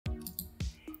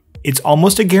it's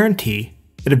almost a guarantee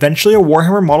that eventually a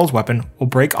Warhammer model's weapon will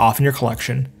break off in your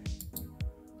collection.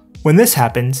 When this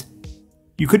happens,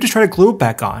 you could just try to glue it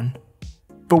back on,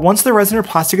 but once the resin or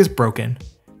plastic is broken,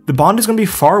 the bond is going to be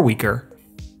far weaker,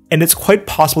 and it's quite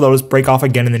possible that it'll just break off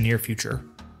again in the near future.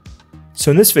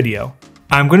 So in this video,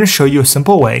 I'm going to show you a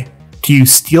simple way to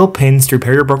use steel pins to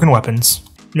repair your broken weapons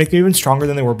and make them even stronger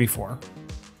than they were before.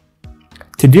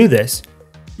 To do this,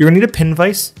 you're going to need a pin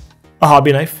vise, a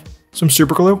hobby knife, some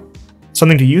super glue,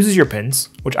 something to use as your pins,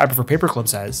 which I prefer paper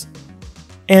clips as,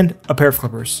 and a pair of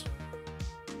clippers.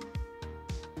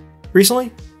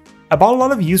 Recently, I bought a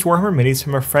lot of used Warhammer minis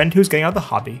from a friend who was getting out of the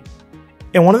hobby,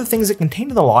 and one of the things it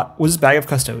contained in the lot was this bag of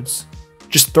custodes,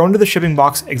 just thrown into the shipping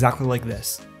box exactly like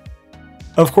this.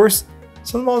 Of course,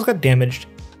 some of the models got damaged,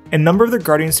 and a number of their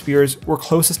guardian spears were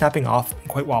close to snapping off and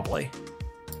quite wobbly.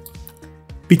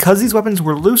 Because these weapons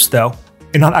were loose though,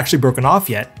 and not actually broken off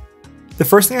yet, the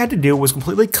first thing I had to do was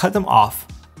completely cut them off.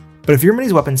 But if your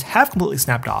mini's weapons have completely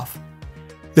snapped off,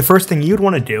 the first thing you'd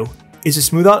want to do is to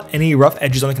smooth out any rough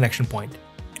edges on the connection point,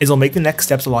 as it'll make the next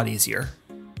steps a lot easier.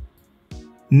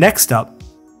 Next up,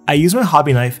 I use my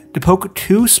hobby knife to poke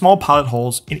two small pilot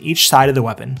holes in each side of the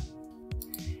weapon.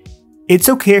 It's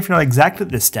okay if you're not exact at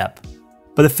this step,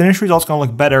 but the finished result's going to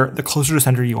look better the closer to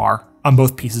center you are on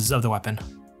both pieces of the weapon.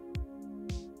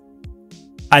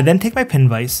 I then take my pin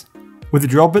vise, with a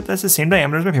drill bit that's the same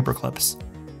diameter as my paper clips,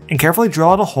 and carefully drill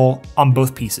out a hole on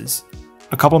both pieces,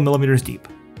 a couple millimeters deep.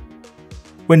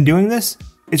 When doing this,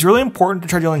 it's really important to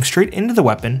try drilling straight into the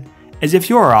weapon, as if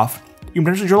you are off, you can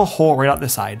potentially drill a hole right out the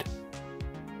side.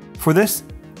 For this,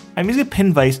 I'm using a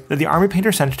pin vise that the army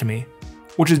painter sent to me,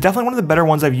 which is definitely one of the better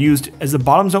ones I've used, as the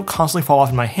bottoms don't constantly fall off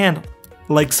in my hand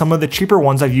like some of the cheaper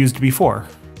ones I've used before.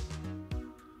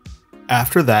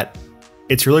 After that,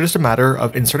 it's really just a matter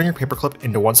of inserting your paperclip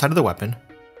into one side of the weapon,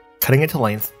 cutting it to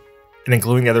length, and then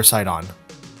gluing the other side on.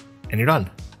 And you're done.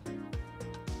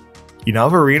 You now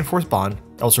have a reinforced bond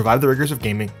that will survive the rigors of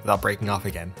gaming without breaking off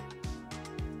again.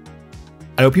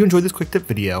 I hope you enjoyed this quick tip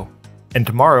video, and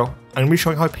tomorrow I'm going to be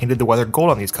showing how I painted the weathered gold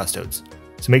on these custodes,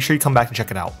 so make sure you come back and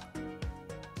check it out.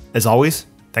 As always,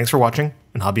 thanks for watching,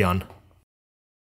 and hobby on.